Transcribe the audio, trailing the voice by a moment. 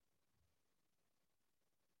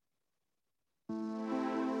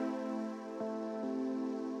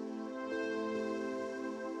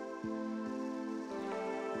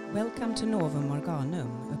Welcome to Novum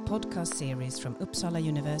Organum, a podcast series from Uppsala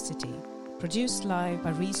University, produced live by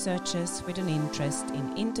researchers with an interest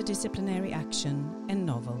in interdisciplinary action and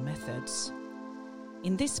novel methods.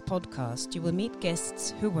 In this podcast, you will meet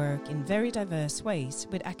guests who work in very diverse ways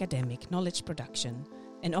with academic knowledge production,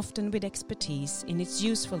 and often with expertise in its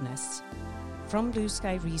usefulness, from blue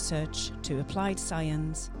sky research to applied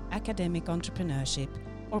science, academic entrepreneurship,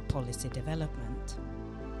 or policy development.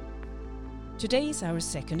 Today is our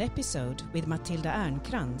second episode with Matilda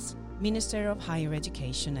Ernkrans, Minister of Higher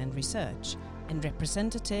Education and Research and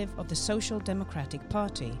representative of the Social Democratic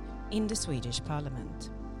Party in the Swedish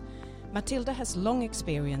Parliament. Matilda has long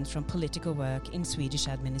experience from political work in Swedish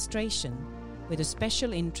administration, with a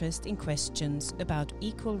special interest in questions about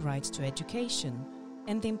equal rights to education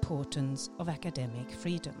and the importance of academic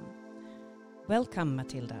freedom. Welcome,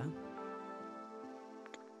 Matilda.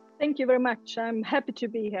 Thank you very much. I'm happy to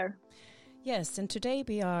be here. Yes, and today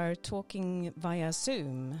we are talking via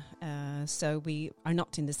Zoom, so we are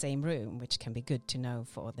not in the same room, which can be good to know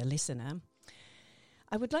for the listener.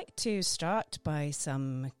 I would like to start by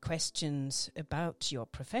some questions about your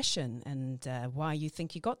profession and why you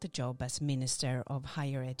think you got the job as Minister of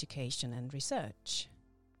Higher Education and Research.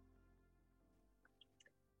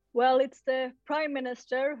 Well, it's the Prime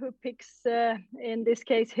Minister who picks, in this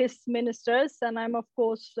case, his ministers, and I'm, of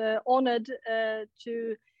course, honored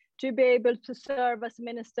to be able to serve as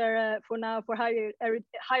Minister for higher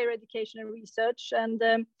education and research. And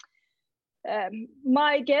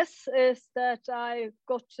my guess is that I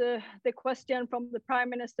got the question from the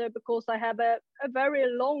Prime Minister because I have a very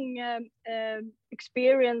long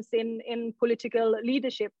experience in political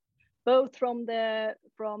leadership, both from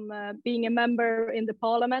being a member in the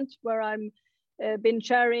Parliament, where I'm been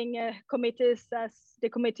chairing committees as the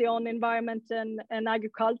Committee on Environment and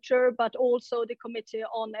Agriculture, but also the Committee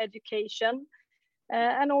on Education,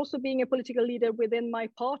 and also being a political leader within my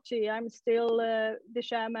party. I'm still the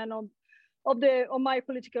chairman of my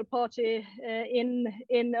political party in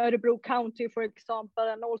Örebro County, for example,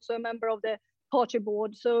 and also a member of the party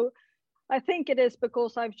board. So I think it is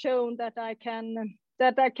because I've shown that I can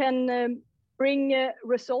bring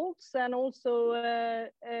results and also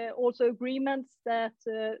agreements that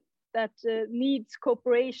needs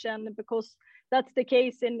cooperation, because that's the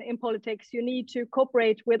case in politics. You need to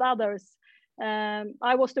cooperate with others.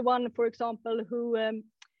 I was the one, for example, who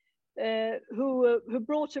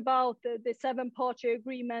brought about the 7-party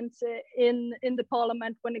agreement in the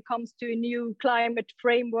Parliament when it comes to a new climate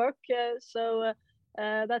framework. So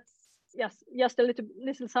that's just a little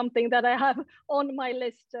something that I have on my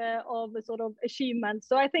list of sort of achievements.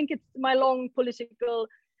 So I think it's my long political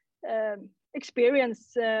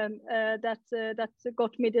experience that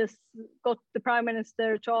got the Prime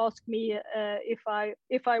Minister to ask me if I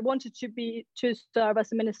wanted to serve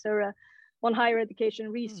as a minister on higher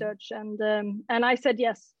education research, and I said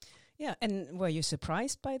yes. Yeah, and were you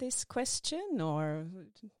surprised by this question, or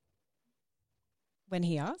when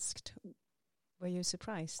he asked? Were you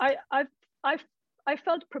surprised? I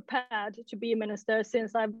felt prepared to be a minister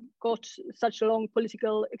since I've got such a long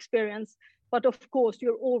political experience. But of course,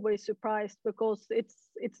 you're always surprised because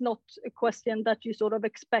it's not a question that you sort of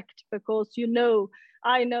expect, because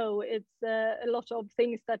I know it's a lot of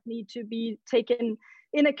things that need to be taken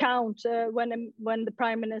in account when the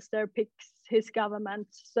Prime Minister picks his government.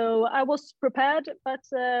 So I was prepared, but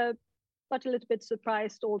a little bit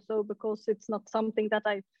surprised also, because it's not something that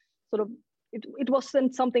I sort of. It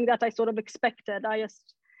wasn't something that I sort of expected. I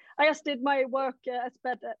just did my work as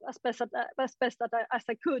best as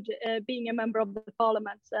I could, being a member of the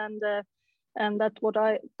Parliament, and that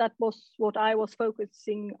was what I was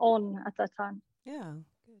focusing on at that time. Yeah,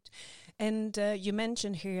 good. And you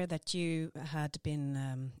mentioned here that you had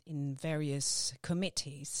been in various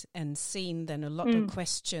committees and seen then a lot of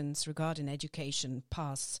questions regarding education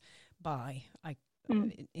pass by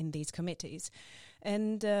in these committees,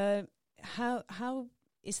 and. How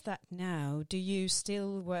is that now? Do you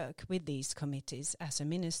still work with these committees as a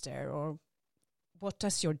minister, or what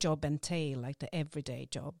does your job entail, like the everyday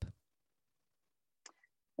job?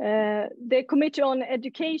 The Committee on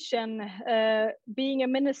Education, being a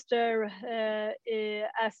minister of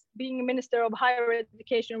Higher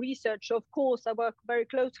Education Research, of course, I work very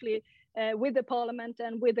closely with the Parliament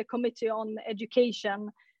and with the Committee on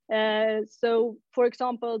Education. So, for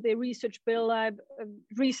example, the research bill I've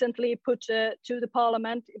recently put to the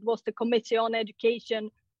Parliament, it was the Committee on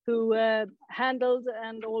Education who handled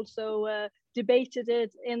and also debated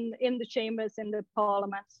it in the chambers in the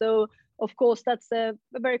Parliament. So, of course, that's a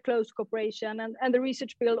very close cooperation. And the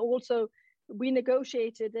research bill also we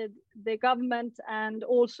negotiated the government and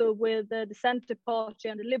also with the Centre Party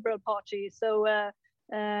and the Liberal Party. So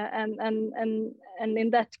and in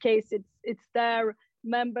that case, it's their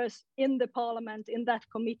members in the parliament in that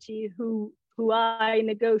committee who I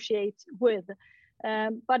negotiate with.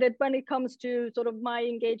 But when it comes to sort of my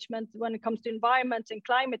engagement, when it comes to environment and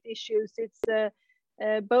climate issues, it's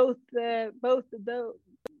both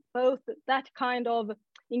that kind of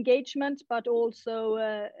engagement, but also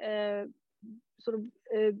sort of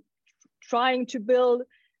trying to build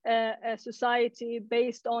a society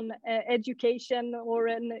based on education, or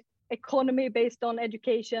an economy based on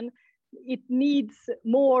education. It needs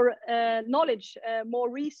more knowledge, more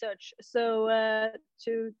research, so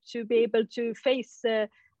to be able to face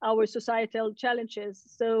our societal challenges.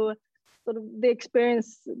 So sort of the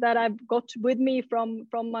experience that I've got with me from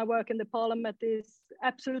my work in the parliament is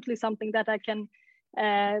absolutely something that I can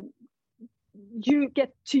you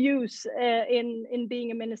get to use in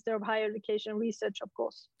being a Minister of Higher Education and Research, of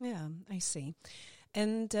course. Yeah, I see.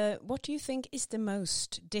 And what do you think is the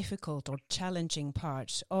most difficult or challenging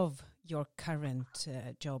part of your current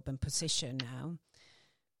job and position now?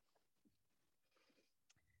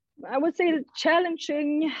 I would say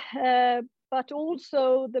challenging, but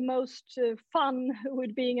also the most fun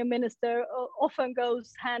with being a minister often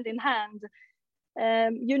goes hand in hand.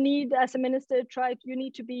 You need, as a minister, you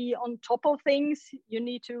need to be on top of things. You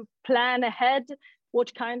need to plan ahead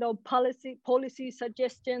what kind of policy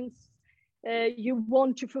suggestions you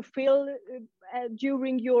want to fulfill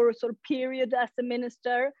during your sort of period as a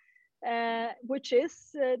minister, which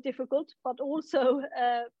is difficult, but also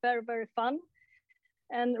very, very fun.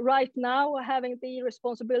 And right now, having the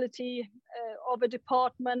responsibility of a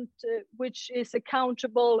department which is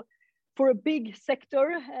accountable for a big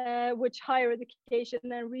sector, which higher education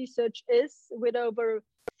and research is, with over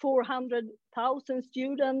 400,000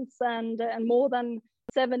 students and more than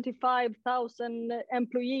 75,000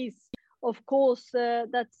 employees. Of course,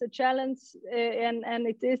 that's a challenge, and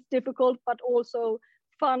it is difficult, but also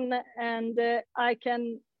fun. And I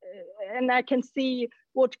can see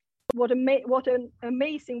what an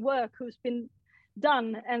amazing work who's been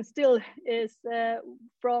done and still is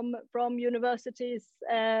from universities,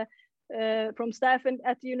 from staff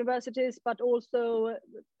at the universities, but also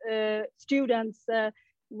students,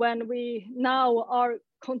 when we now are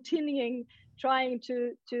continuing trying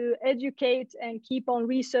to educate and keep on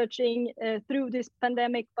researching through this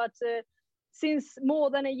pandemic. But since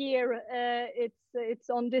more than a year, it's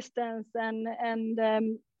on distance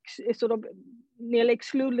and sort of nearly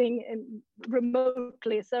excluding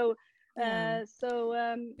remotely. So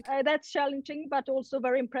that's challenging, but also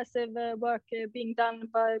very impressive work being done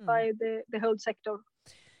by the whole sector.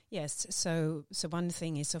 Yes. So one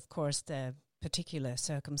thing is, of course, the particular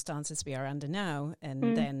circumstances we are under now,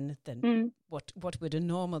 and then what would a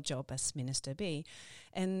normal job as minister be?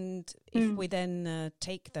 And if we then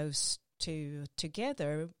take those two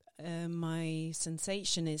together, my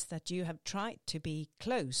sensation is that you have tried to be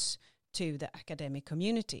close to the academic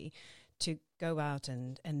community, to go out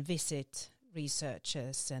and visit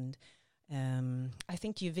researchers. And I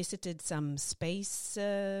think you visited some space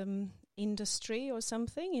industry or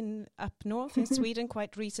something in up north in Sweden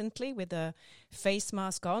quite recently with a face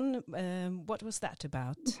mask on. What was that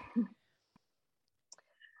about?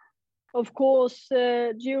 Of course,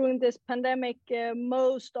 during this pandemic,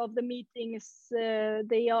 most of the meetings,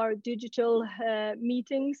 they are digital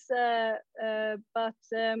meetings, but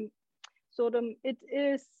sort of it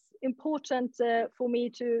is important for me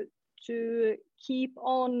to keep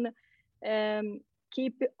on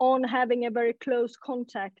having a very close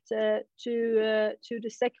contact to the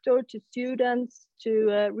sector, to students,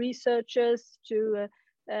 to researchers, to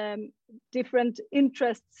different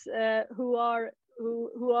interests who are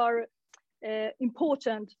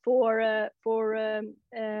important for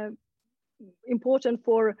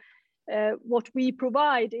what we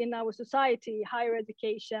provide in our society, higher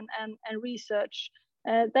education and research.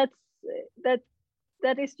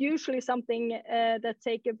 That is usually something that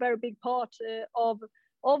take a very big part of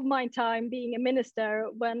my time being a minister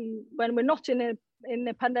when we're not in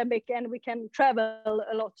a pandemic and we can travel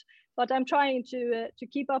a lot. But I'm trying to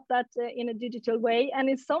keep up that in a digital way, and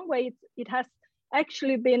in some way it has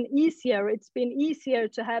actually been easier. It's been easier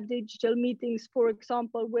to have digital meetings, for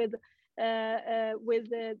example, with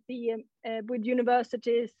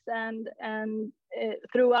universities and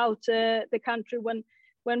throughout the country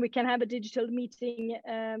when we can have a digital meeting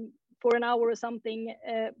for an hour or something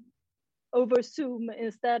over Zoom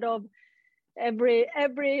instead of every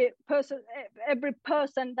person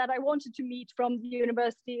that I wanted to meet from the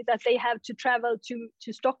university, that they have to travel to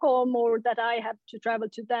Stockholm, or that I have to travel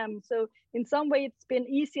to them. So in some way it's been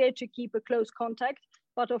easier to keep a close contact,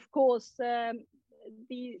 but of course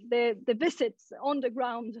the visits on the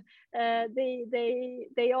ground,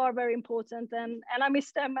 they are very important, and I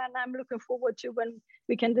miss them, and I'm looking forward to when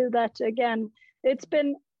we can do that again. It's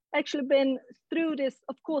been through this,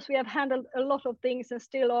 of course we have handled a lot of things and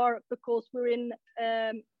still are, because we're in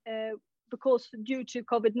because due to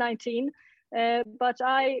COVID-19, but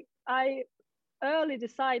I early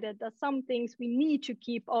decided that some things we need to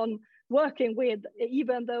keep on working with,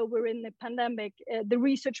 even though we're in the pandemic. The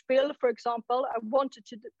research bill, for example, I wanted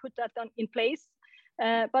to put that in place,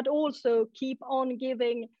 but also keep on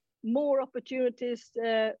giving more opportunities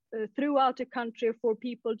throughout the country for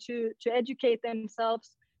people to educate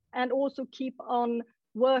themselves, and also keep on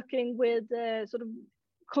working with sort of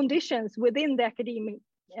conditions within the academy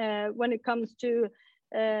when it comes to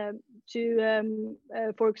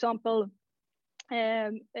for example,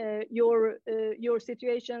 your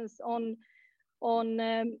situations on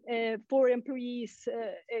for employees,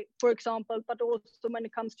 for example, but also when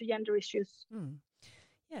it comes to gender issues.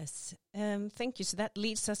 Yes, thank you. So that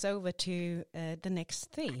leads us over to the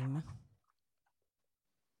next theme.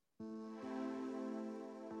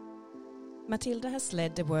 Matilda has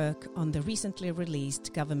led the work on the recently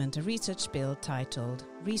released government research bill titled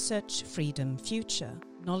Research, Freedom, Future,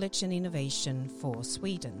 Knowledge and Innovation for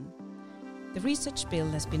Sweden. The research bill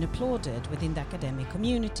has been applauded within the academic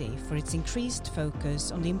community for its increased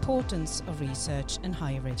focus on the importance of research and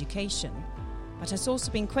higher education, but has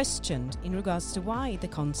also been questioned in regards to why the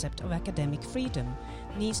concept of academic freedom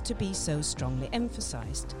needs to be so strongly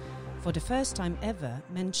emphasized, for the first time ever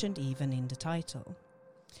mentioned even in the title.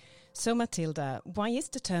 So Matilda, why is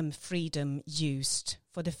the term freedom used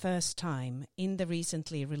for the first time in the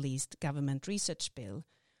recently released government research bill,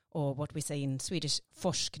 or what we say in Swedish,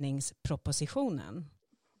 forskningspropositionen?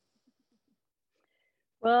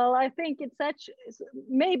 Well, I think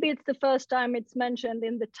maybe it's the first time it's mentioned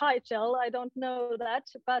in the title. I don't know that,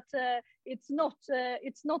 but it's not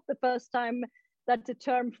the first time that the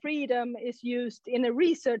term freedom is used in a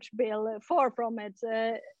research bill. Far from it.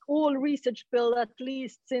 All research bills, at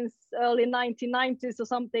least since early 1990s or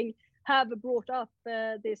something, have brought up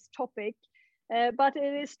this topic. But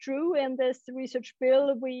it is true, in this research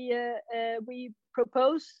bill we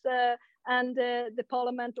proposed, and the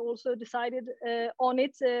Parliament also decided on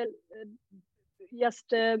it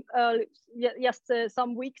just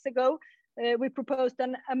some weeks ago. We proposed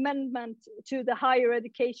an amendment to the Higher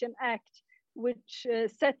Education Act, which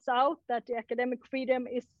sets out that the academic freedom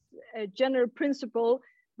is a general principle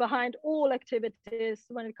behind all activities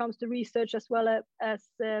when it comes to research as well as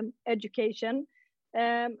education.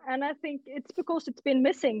 And I think it's because it's been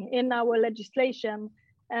missing in our legislation,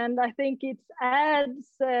 and I think it adds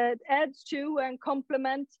to and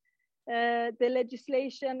complements the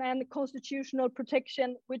legislation and the constitutional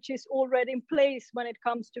protection which is already in place when it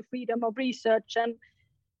comes to freedom of research.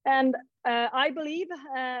 And I believe,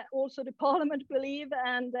 also the Parliament believe,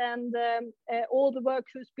 and all the work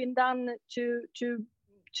who's been done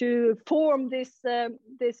to form this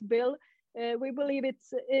bill. We believe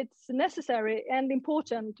it's necessary and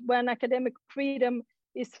important when academic freedom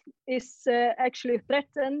is actually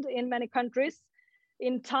threatened in many countries,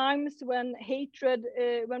 in times when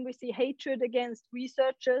we see hatred against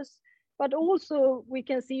researchers, but also we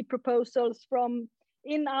can see proposals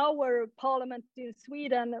in our parliament in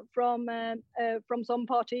Sweden from some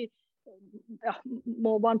party,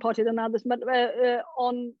 more one party than others, but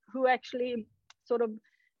on who actually sort of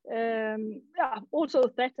also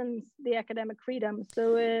threatens the academic freedom.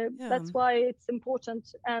 So that's why it's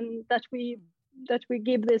important, and that we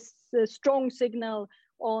give this strong signal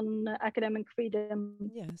on academic freedom.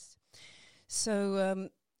 Yes. So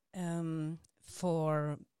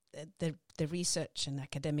for the research and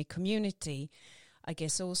academic community, I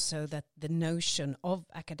guess also that the notion of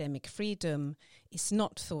academic freedom is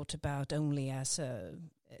not thought about only as a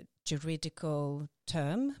juridical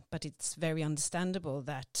term, but it's very understandable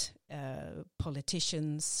that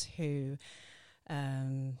politicians who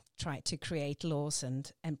try to create laws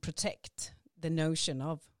and protect the notion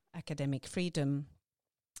of academic freedom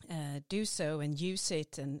do so and use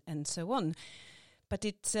it and so on. But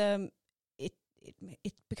it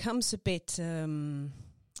becomes a bit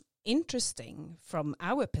interesting from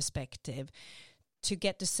our perspective to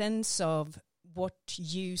get the sense of what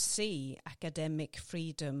you see academic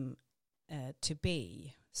freedom to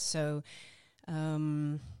be. So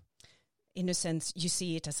in a sense you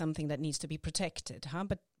see it as something that needs to be protected, huh?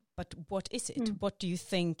 But but what is it? What do you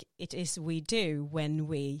think it is we do when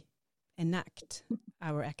we enact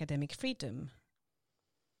our academic freedom?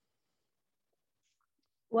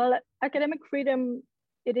 Well, academic freedom,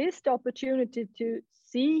 it is the opportunity to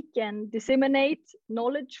seek and disseminate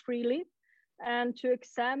knowledge freely and to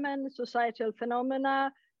examine societal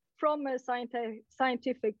phenomena from a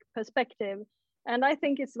scientific perspective. And I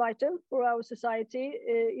think it's vital for our society.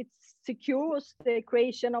 It secures the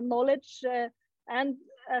creation of knowledge. And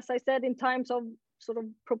as I said, in times of sort of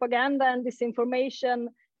propaganda and disinformation,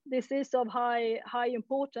 this is of high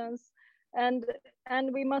importance. And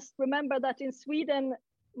we must remember that in Sweden,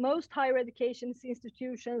 most higher education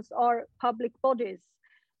institutions are public bodies.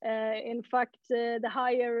 In fact, the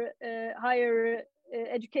higher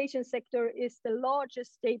education sector is the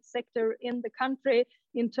largest state sector in the country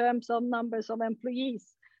in terms of numbers of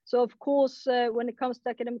employees. So of course, when it comes to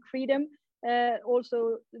academic freedom,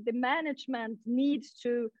 also the management needs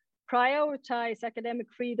to prioritize academic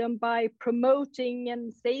freedom by promoting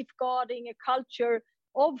and safeguarding a culture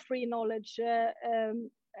of free knowledge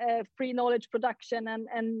production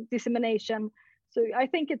and dissemination. So I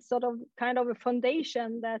think it's sort of kind of a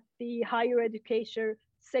foundation that the higher education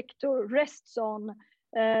sector rests on,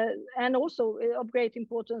 and also of great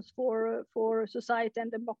importance for society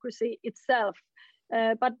and democracy itself.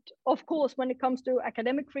 But of course, when it comes to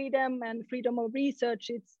academic freedom and freedom of research,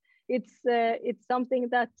 it's something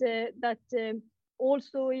that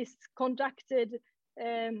also is conducted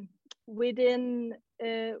within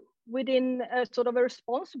a sort of a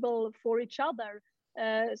responsible for each other.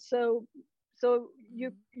 So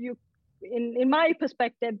you in my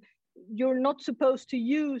perspective, you're not supposed to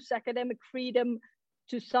use academic freedom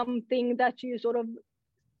to something that you sort of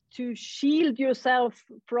to shield yourself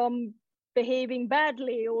from behaving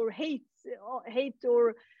badly or hate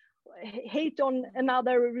on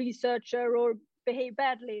another researcher or behave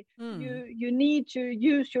badly. You need to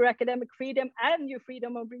use your academic freedom and your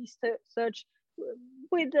freedom of research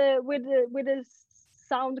with a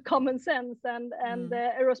sound common sense and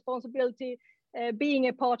a responsibility, being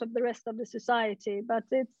a part of the rest of the society. But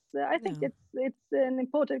I think it's an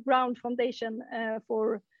important ground foundation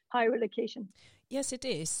for higher education. Yes, it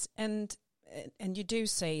is, and you do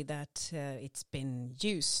say that it's been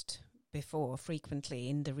used before frequently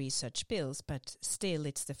in the research bills, but still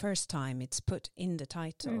it's the first time it's put in the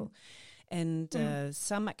title. And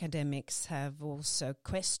some academics have also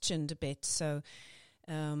questioned a bit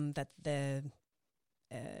that the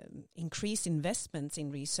increased investments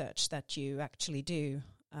in research that you actually do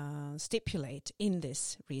stipulate in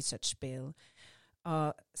this research bill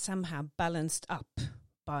are somehow balanced up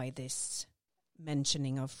by this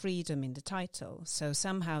mentioning of freedom in the title. So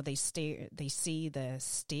somehow they see the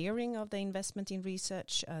steering of the investment in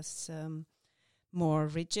research as more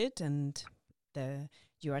rigid, and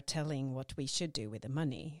you are telling what we should do with the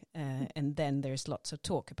money. And then there's lots of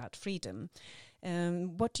talk about freedom.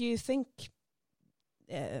 What do you think?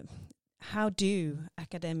 How do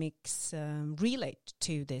academics relate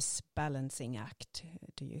to this balancing act,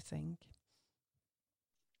 do you think?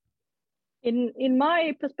 In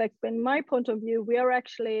my perspective, in my point of view, we are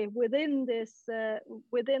actually within this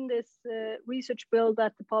research bill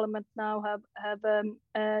that the Parliament now have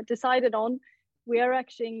decided on. We are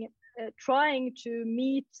actually trying to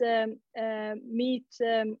meet the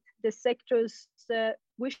sector's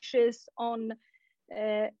wishes on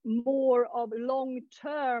more of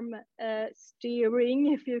long-term steering,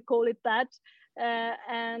 if you call it that,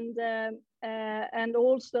 and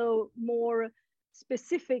also more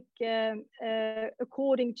specific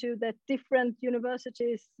according to that different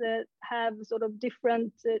universities have sort of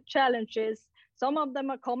different challenges. Some of them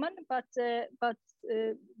are common, but the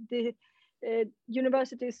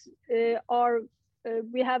universities are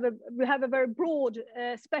we have a very broad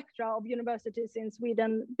spectra of universities in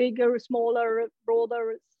Sweden: bigger, smaller,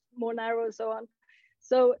 broader, more narrow, so on.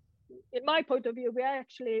 So in my point of view, we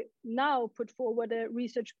actually now put forward a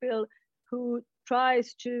research bill who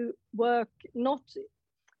tries to work not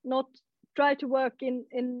try to work in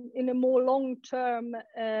a more long-term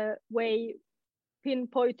way,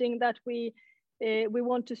 pinpointing that we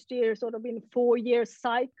want to steer sort of in 4-year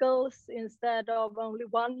cycles instead of only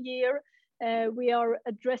 1 year. We are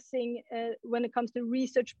addressing, when it comes to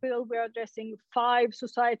research bill, we are addressing 5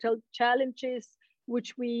 societal challenges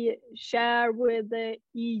which we share with the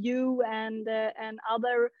EU and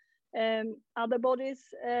other bodies.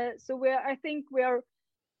 So I think we are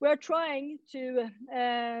trying to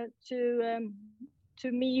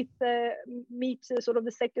meet sort of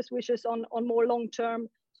the sector's wishes on more long-term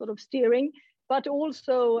sort of steering, but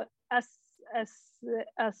also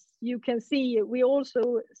as you can see, we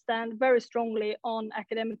also stand very strongly on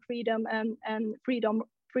academic freedom and freedom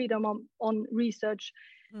on research.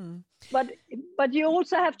 But you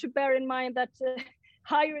also have to bear in mind that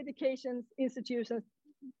higher education institutions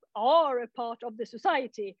are a part of the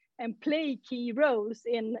society and play key roles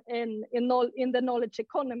in the knowledge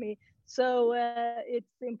economy. So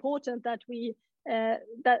it's important that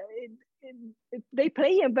they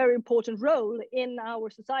play a very important role in our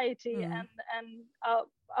society, and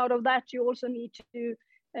out of that you also need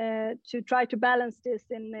to try to balance this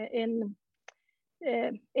in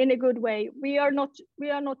a good way. We are not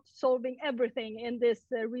solving everything in this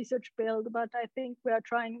research build, but I think we are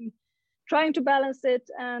trying to balance it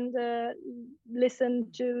and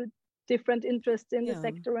listen to different interests in the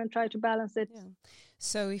sector and try to balance it. Yeah.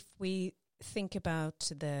 So if we think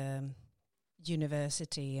about the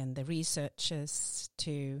university and the researchers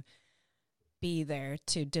to be there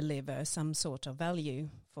to deliver some sort of value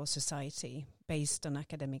for society based on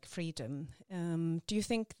academic freedom, do you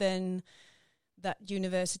think then that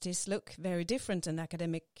universities look very different and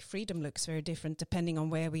academic freedom looks very different depending on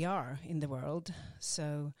where we are in the world?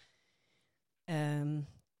 So the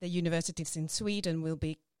universities in Sweden will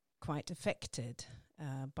be quite affected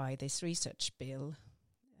by this research bill.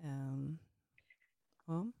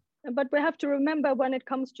 But we have to remember, when it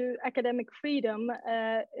comes to academic freedom,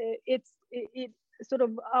 it's sort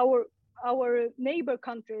of our neighbor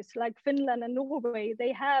countries like Finland and Norway.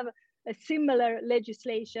 They have a similar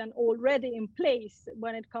legislation already in place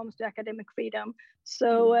when it comes to academic freedom.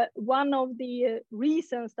 So one of the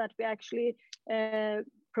reasons that we actually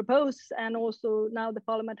propose, and also now the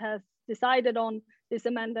Parliament has decided on this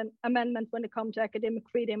amendment when it comes to academic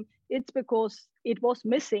freedom, it's because it was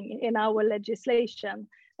missing in our legislation.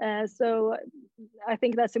 So I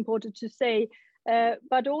think that's important to say.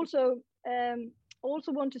 But also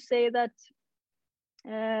want to say that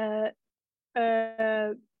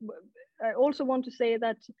I also want to say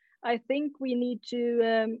that I think we need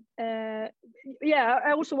to.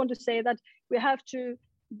 I also want to say that we have to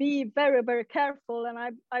be very, very careful, and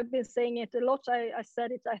I've been saying it a lot. I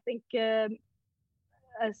said it, I think, I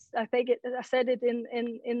said it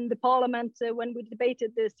in the Parliament when we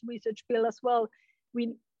debated this research bill as well.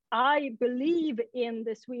 I believe in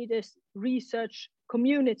the Swedish research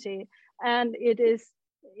community, and it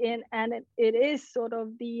is sort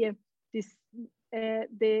of the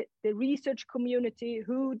research community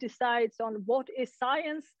who decides on what is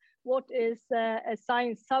science, what is a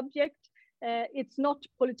science subject. It's not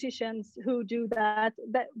politicians who do that.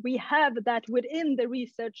 That we have that within the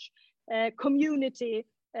research community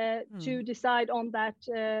to decide on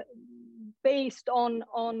that based on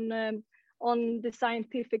the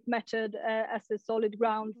scientific method as a solid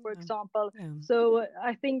ground, for example. Yeah. So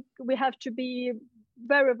I think we have to be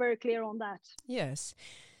very, very clear on that. Yes,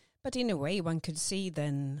 but in a way one could see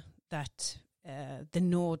then that the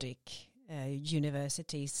Nordic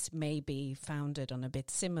universities may be founded on a bit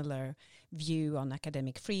similar view on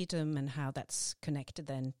academic freedom and how that's connected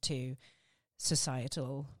then to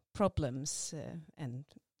societal problems and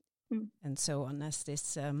so on, as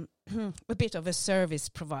this a bit of a service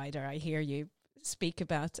provider. I hear you speak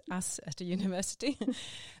about us at the university.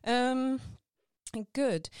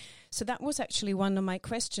 Good. So that was actually one of my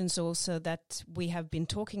questions also, that we have been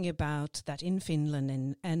talking about that in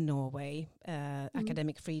Finland and Norway,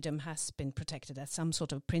 academic freedom has been protected as some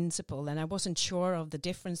sort of principle. And I wasn't sure of the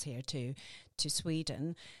difference here to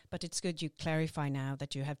Sweden, but it's good you clarify now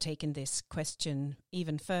that you have taken this question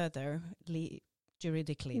even further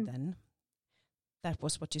juridically then. That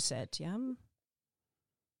was what you said, yeah?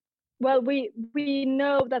 Well, we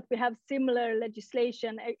know that we have similar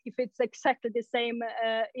legislation. If it's exactly the same,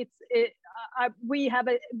 we have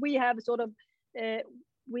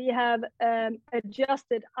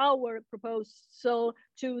adjusted our proposal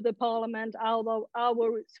to the Parliament out of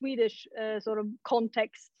our Swedish sort of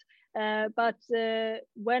context. But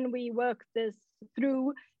when we work this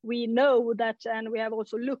through, we know that, and we have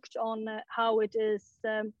also looked on how it is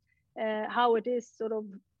sort of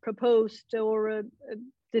proposed or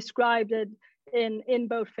described it in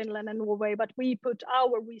both Finland and Norway, but we put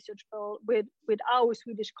our research bill with our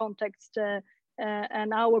Swedish context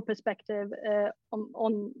and our perspective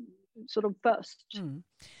on sort of first.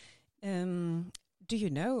 Do you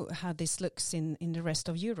know how this looks in the rest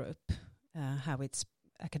of Europe? How its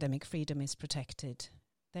academic freedom is protected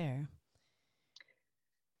there?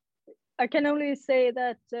 I can only say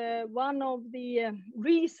that one of the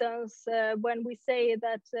reasons when we say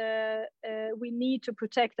that we need to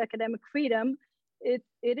protect academic freedom it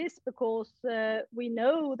is because we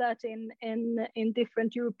know that in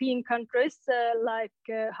different European countries, like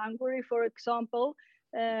Hungary, for example,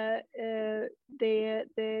 the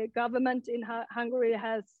government in Hungary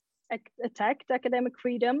has attacked academic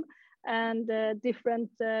freedom and different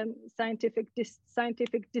scientific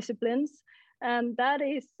disciplines, and that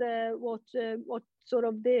is what sort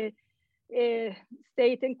of the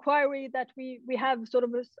state inquiry that we have sort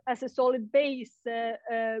of as a solid base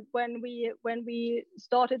when we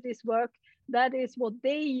started this work. That is what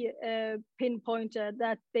they pinpointed,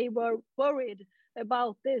 that they were worried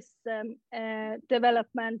about this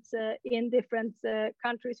development in different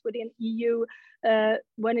countries within EU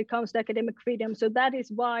when it comes to academic freedom. So that is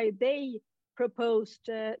why they proposed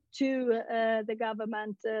to the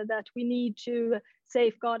government that we need to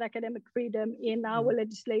safeguard academic freedom in our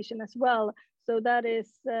legislation as well. So that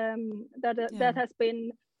is that has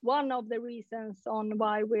been one of the reasons on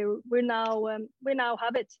why we now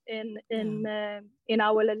have it in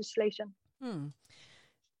our legislation.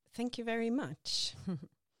 Thank you very much.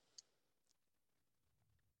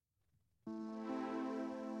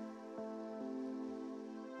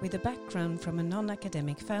 With a background from a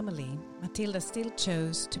non-academic family, Matilda still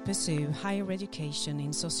chose to pursue higher education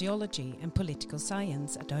in sociology and political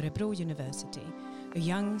science at Örebro University, a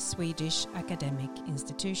young Swedish academic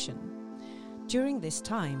institution. During this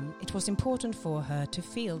time, it was important for her to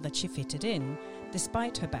feel that she fitted in,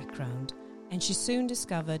 despite her background, and she soon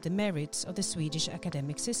discovered the merits of the Swedish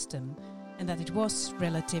academic system and that it was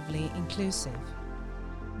relatively inclusive.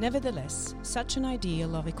 Nevertheless, such an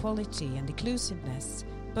ideal of equality and inclusiveness,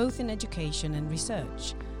 both in education and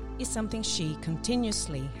research, is something she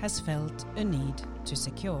continuously has felt a need to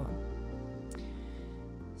secure.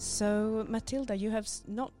 So, Matilda, you have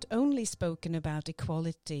not only spoken about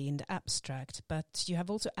equality in the abstract, but you have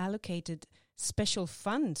also allocated special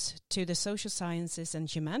funds to the social sciences and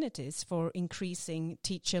humanities for increasing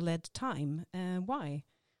teacher-led time. Why?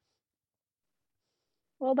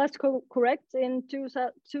 Well, that's correct. In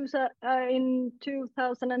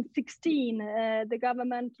 2016, the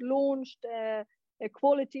government launched a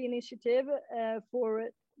quality initiative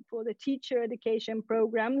for the teacher education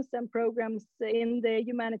programs and programs in the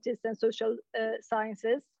humanities and social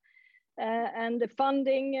sciences. And the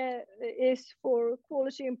funding is for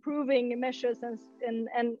quality improving measures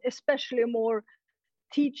and especially more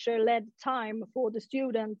teacher-led time for the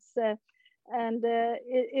students. And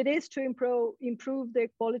it is to improve the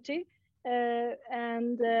quality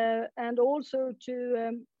and also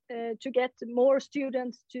to get more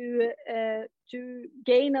students to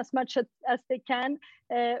gain as much as they can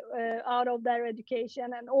out of their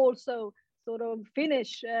education, and also sort of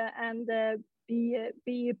finish and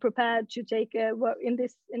be prepared to take in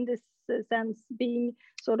this sense, being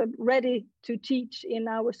sort of ready to teach in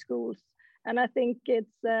our schools. And I think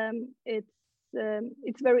it's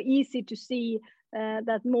very easy to see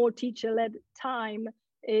that more teacher-led time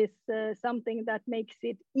is something that makes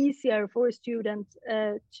it easier for a student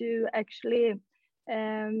to actually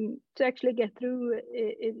get through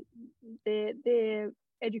the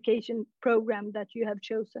education program that you have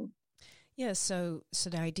chosen. Yeah, so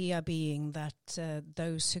the idea being that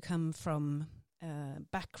those who come from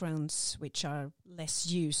backgrounds which are less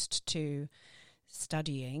used to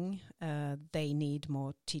studying, they need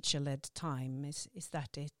more teacher-led time. Is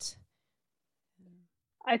that it?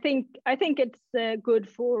 I think it's good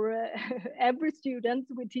for every student.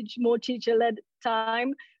 We teach more teacher-led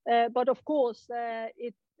time, but of course, I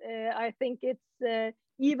think it's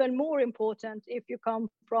even more important if you come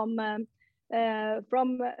from a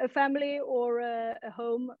family or a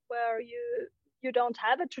home where you don't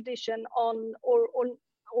have a tradition on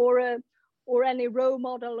or any role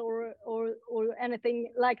model or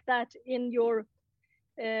anything like that in your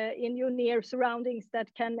near surroundings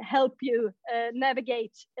that can help you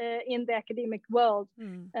navigate in the academic world.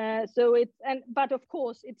 But of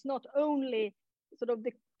course, it's not only sort of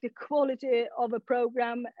the quality of a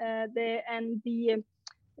program and the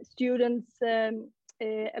students'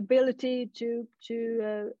 ability to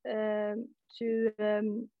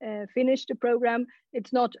finish the program.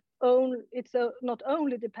 It's not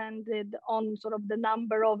only dependent on sort of the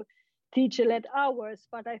number of teacher-led hours,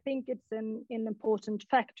 but I think it's an important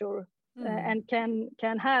factor and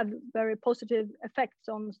can have very positive effects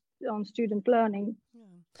on student learning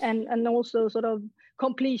and also sort of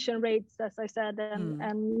completion rates, as I said,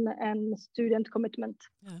 and student commitment.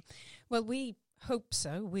 Yeah. Well, we hope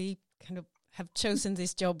so. We kind of have chosen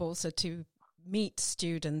this job also to meet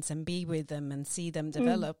students and be with them and see them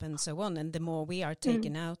develop and so on. And the more we are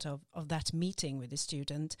taken out of that meeting with the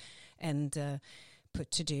student and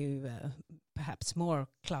put to do perhaps more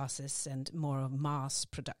classes and more of mass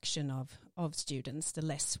production of students, the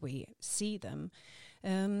less we see them.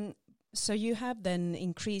 So you have then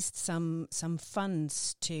increased some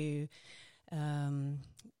funds to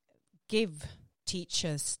give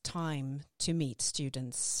teachers time to meet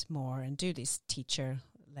students more and do this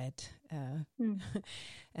teacher-led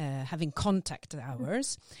having contact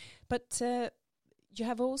hours. But you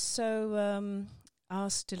have also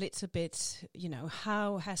asked a little bit,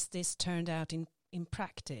 how has this turned out in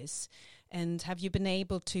practice? And have you been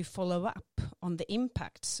able to follow up on the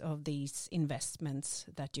impacts of these investments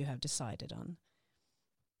that you have decided on?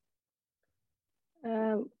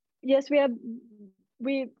 Yes, we have.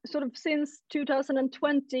 We sort of since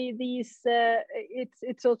 2020,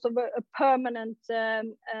 it's also a permanent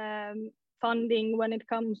funding when it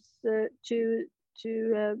comes to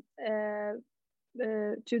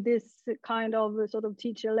this kind of sort of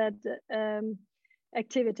teacher-led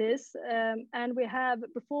activities. And we have,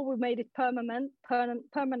 before we made it permanent,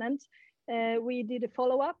 we did a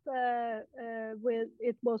follow-up with,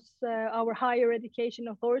 it was our higher education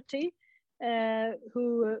authority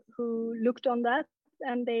who looked on that,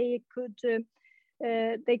 and they could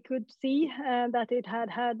see that it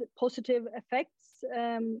had positive effects.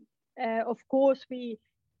 Of course, we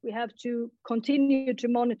have to continue to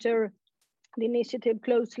monitor the initiative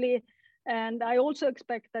closely, and I also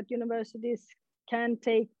expect that universities can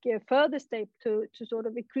take further steps to sort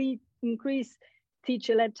of increase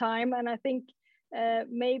teacher-led time. And I think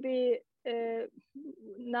maybe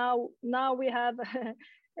now we have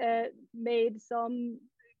made some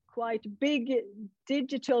quite big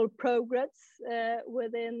digital progress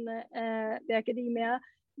within the academia.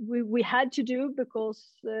 We had to do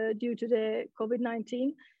because due to the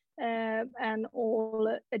COVID-19 and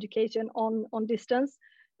all education on distance,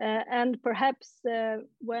 and perhaps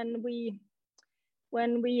when we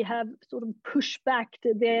have sort of pushed back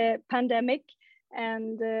the pandemic,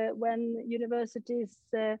 and when universities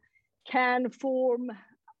can form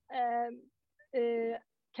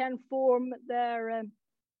their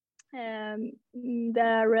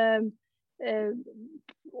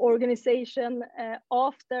organization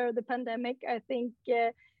after the pandemic, I think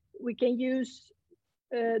we can use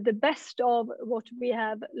the best of what we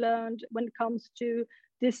have learned when it comes to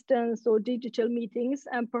distance or digital meetings,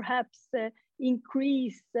 and perhaps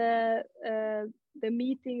increase the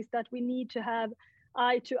meetings that we need to have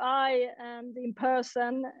eye to eye and in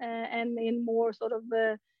person, and in more sort of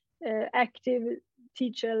active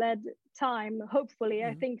teacher-led time. Hopefully,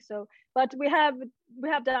 I think so. But we have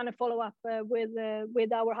done a follow-up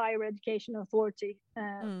with our higher education authority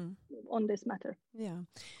on this matter. Yeah.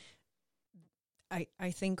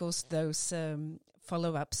 I think also those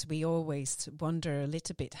follow-ups, we always wonder a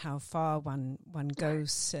little bit how far one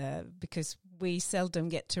goes, because we seldom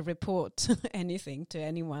get to report anything to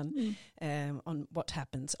anyone on what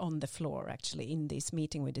happens on the floor, actually, in this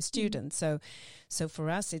meeting with the students. So for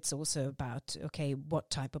us, it's also about, okay, what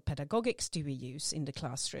type of pedagogics do we use in the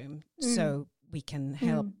classroom so we can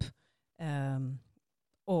help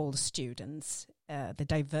all students, the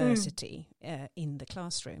diversity in the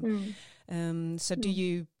classroom. So do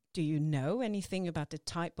you know anything about the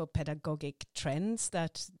type of pedagogic trends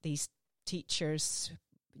that these teachers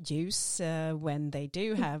use when they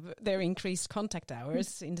do have their increased contact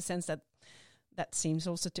hours, in the sense that seems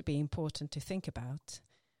also to be important to think about?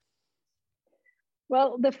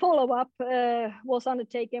 Well, the follow-up was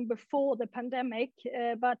undertaken before the pandemic,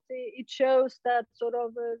 but it shows that sort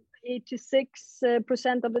of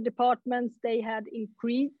 86% of the departments, they had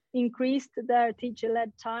increased their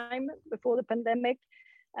teacher-led time before the pandemic,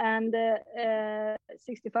 and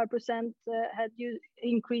 65% had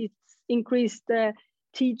increased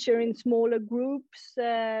teacher in smaller groups,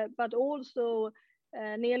 but also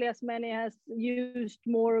nearly as many has used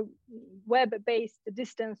more web-based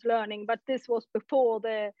distance learning. But this was before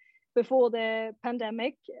the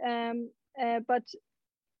pandemic. But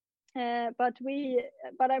I'm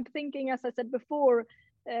thinking, as I said before,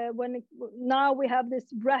 now we have this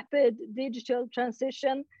rapid digital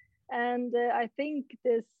transition, and I think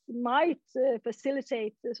this might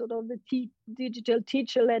facilitate the sort of the digital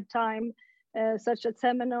teacher-led time, such as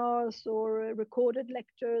seminars or recorded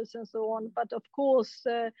lectures and so on. But of course,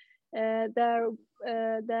 there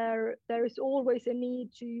is always a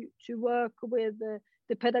need to work with the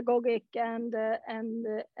pedagogic and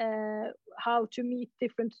how to meet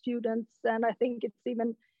different students. And I think it's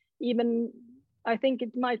even I think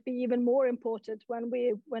it might be even more important when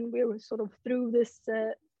we're sort of through this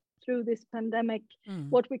pandemic,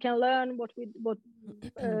 what we can learn, what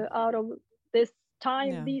out of this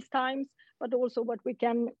time, these times, but also what we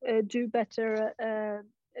can do better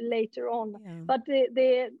later on. Yeah. But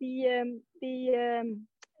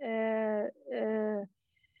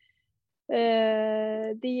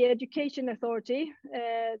the education authority,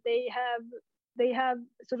 they have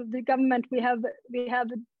sort of the government. We have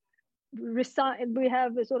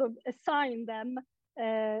sort of assigned them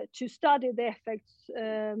to study the effects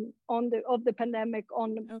of the pandemic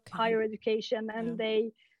on higher education, and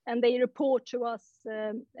they report to us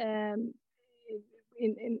in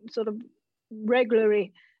sort of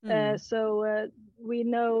regularly. So we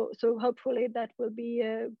know. So hopefully that will be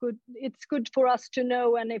good. It's good for us to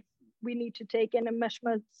know, and if we need to take any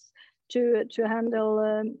measurements to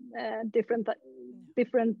handle different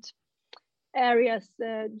areas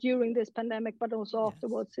during this pandemic, but also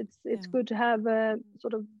afterwards. It's good to have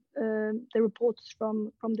sort of the reports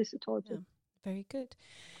from this authority. Yeah. Very good.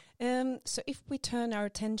 So if we turn our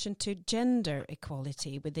attention to gender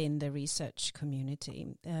equality within the research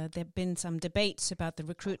community, there have been some debates about the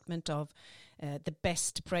recruitment of the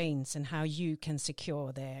best brains and how you can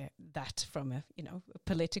secure that from a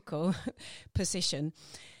political position,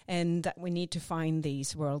 and that we need to find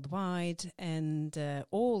these worldwide. And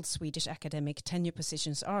all Swedish academic tenure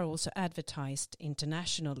positions are also advertised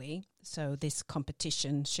internationally, so this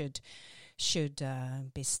competition should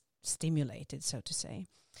be stimulated, so to say.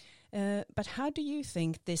 But how do you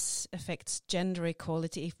think this affects gender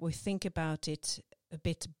equality if we think about it a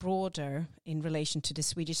bit broader in relation to the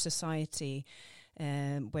Swedish society,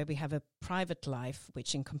 where we have a private life,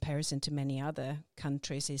 which in comparison to many other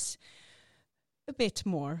countries is a bit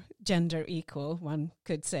more gender equal, one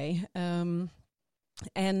could say. And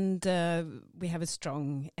we have a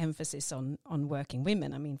strong emphasis on working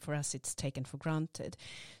women. I mean, for us, it's taken for granted.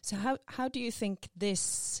 So how do you think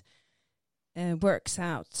this works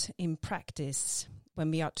out in practice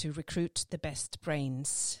when we are to recruit the best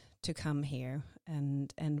brains to come here,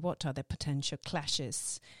 and what are the potential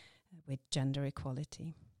clashes with gender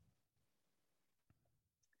equality?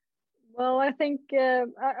 Well, I think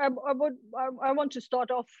I want to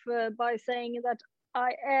start off by saying that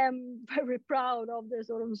I am very proud of the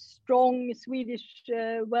sort of strong Swedish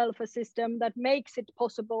welfare system that makes it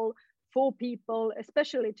possible for people,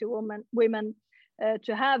 especially to women,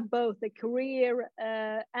 to have both a career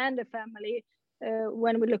and a family.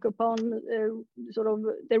 When we look upon sort of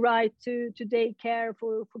the right to daycare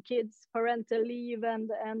for kids, parental leave, and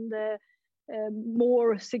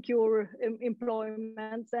more secure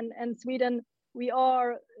employment, and Sweden, we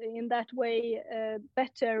are in that way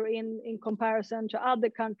better in comparison to other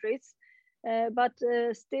countries. But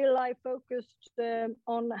still, I focused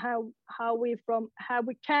on how we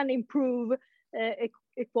can improve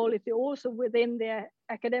equality also within the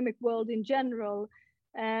academic world in general.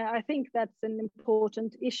 I think that's an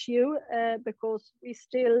important issue because we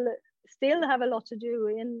still have a lot to do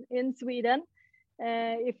in Sweden.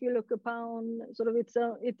 If you look upon sort of it's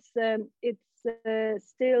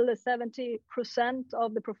still 70%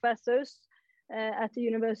 of the professors at the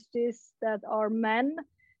universities that are men.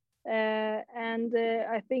 And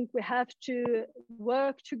I think we have to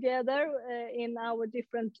work together in our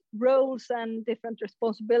different roles and different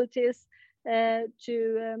responsibilities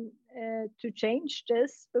to change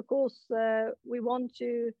this, because we want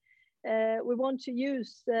to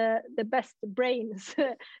use the best brains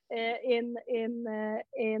in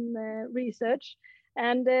research.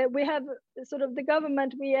 And we have sort of the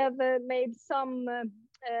government. We have made some.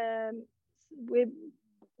 We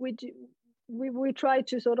try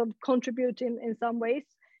to sort of contribute in some ways.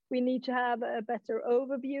 We need to have a better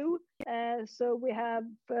overview. So we have,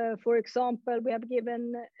 for example, we have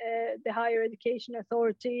given the Higher Education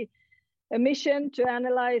Authority a mission to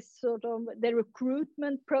analyze sort of the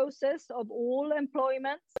recruitment process of all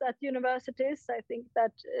employments at universities. I think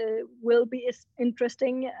that will be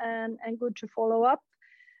interesting and good to follow up.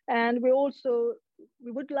 And we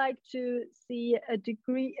would like to see a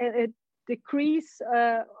decrease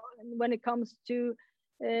when it comes to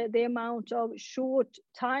the amount of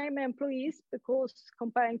short-time employees, because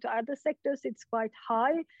comparing to other sectors, it's quite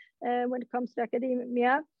high when it comes to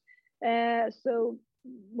academia. So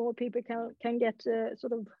more people can get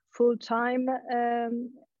sort of full-time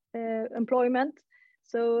employment.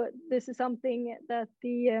 So this is something that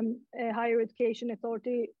the Higher Education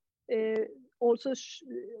Authority also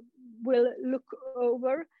will look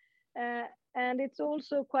over. And it's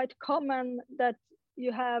also quite common that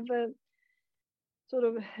you have sort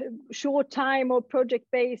of short time or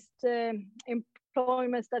project-based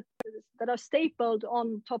employments that are stapled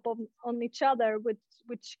on each other,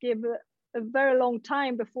 which give a very long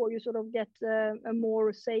time before you sort of get a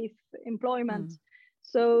more safe employment.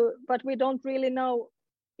 So, but we don't really know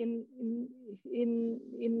in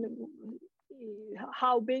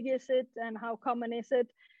how big is it and how common is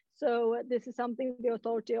it? So this is something the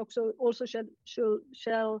authority also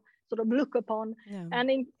shall sort of look upon. Yeah.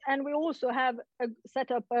 And we also have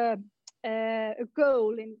set up a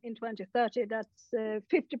goal in 2030 that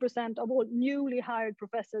 50% of all newly hired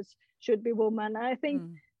professors should be women. And I think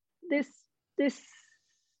this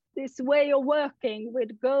way of working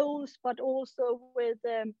with goals, but also with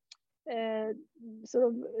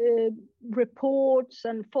reports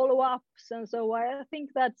and follow-ups and so on, I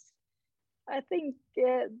think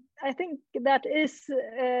that is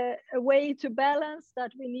a way to balance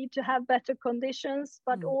that. We need to have better conditions,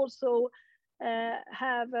 but also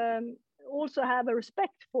have a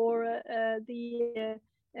respect for the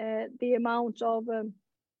amount of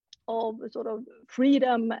sort of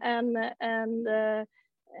freedom and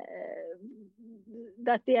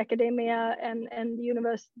that the academia and the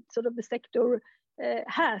university, sort of the sector,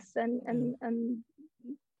 has, and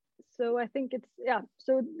so I think it's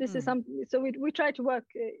So this is something. So we try to work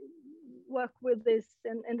with this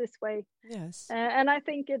in this way. Yes. And I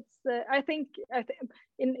think it's.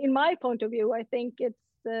 In my point of view, I think it's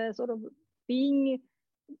sort of being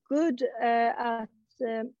good at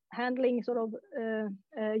handling sort of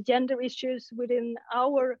gender issues within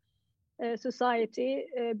our society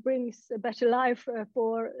brings a better life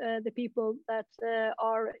for the people that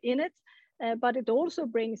are in it. But it also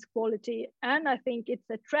brings quality, and I think it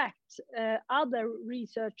attracts other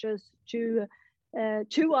researchers to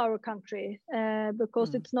our country,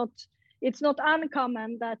 because it's not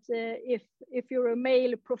uncommon that if you're a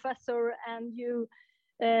male professor and you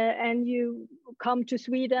come to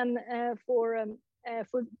Sweden for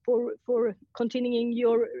continuing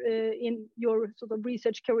your sort of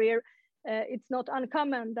research career, it's not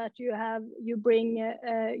uncommon that you bring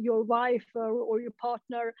your wife or your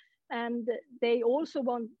partner. And they also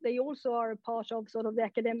are a part of sort of the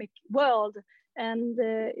academic world. And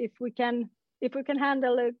if we can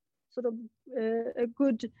handle a sort of a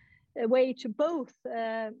good way to both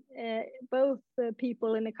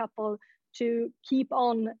people in a couple to keep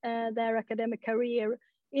on their academic career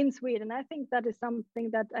in Sweden, I think that is something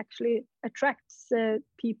that actually attracts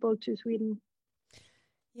people to Sweden.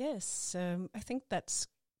 Yes, I think that's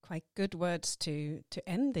quite good words to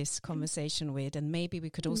end this conversation with, and maybe we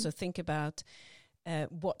could also think about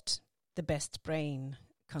what the best brain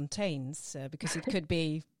contains, because it could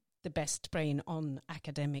be the best brain on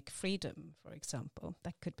academic freedom, for example.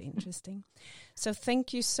 That could be interesting. So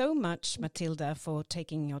thank you so much, Matilda, for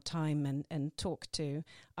taking your time and talk to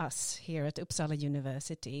us here at Uppsala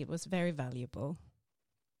University. It was very valuable.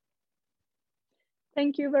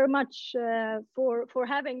 Thank you very much for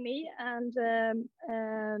having me, and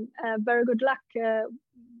very good luck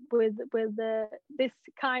with this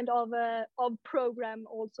kind of program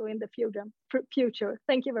also in the future.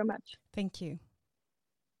 Thank you very much. Thank you.